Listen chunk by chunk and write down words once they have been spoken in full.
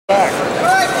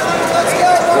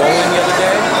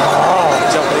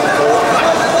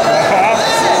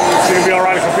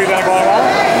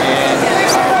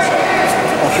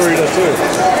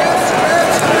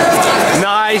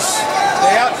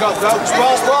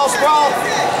sprawl.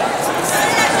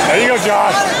 There you go,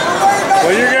 Josh.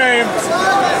 Play your game.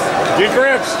 Get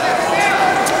grips.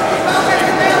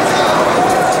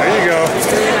 There you go.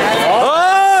 Oh.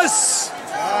 Nice!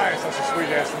 That's a sweet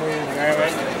ass move, damn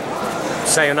it.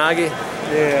 Sayonagi?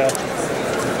 Yeah.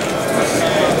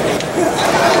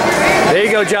 There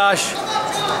you go, Josh.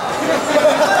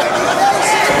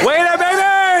 Wait a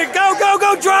baby! Go, go,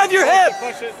 go! Drive your hip!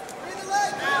 Push it.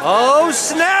 Oh,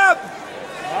 snap!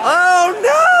 Oh,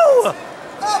 no!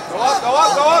 Go up, go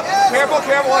up, go up. Careful,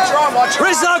 careful. Watch your arm, watch your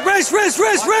Wrist arm. up, wrist, wrist,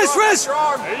 wrist, wrist, wrist!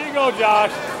 There you go,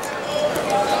 Josh.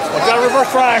 Watch that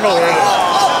reverse triangle. There it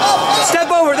is. Step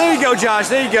over. There you go, Josh.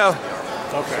 There you go.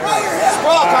 Okay.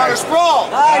 Sprawl, Connor, sprawl.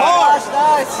 Hard.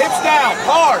 Hips down,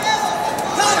 hard.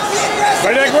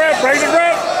 Break that grip, break the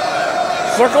grip.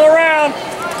 Circle around.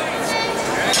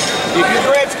 Keep your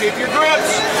grips, keep your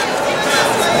grips.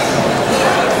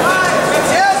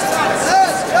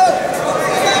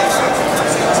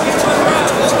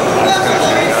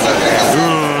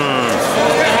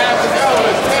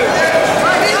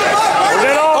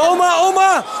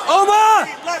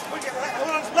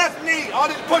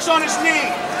 Push on his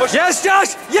knee. Push. Yes,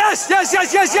 Josh. Yes, yes,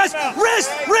 yes, yes, yes. Wrist,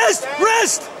 wrist,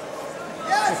 wrist.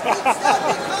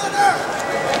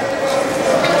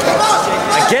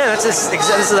 Again, this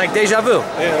is like deja vu.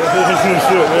 Yeah, this is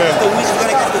shit, yeah.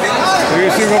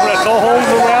 You see over that toe hold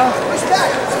around?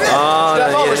 Oh,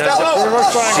 yeah, Step over.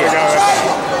 Reverse triangle, guys.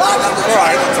 All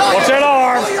right. Watch that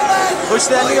arm. push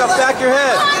that knee up, back your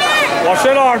head. Watch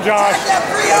that arm, Josh.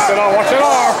 Watch that arm. Watch that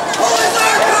arm.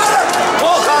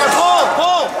 Pull, Connor, pull,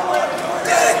 pull.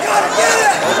 Get it.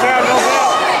 No tap, no tap.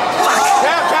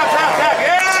 Tap, tap, tap, tap.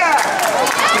 Yeah.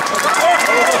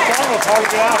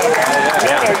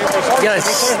 You gotta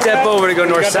step over to go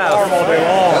north-south. Good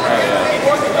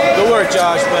Good work,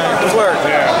 Josh, man. Good work.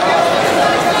 Yeah.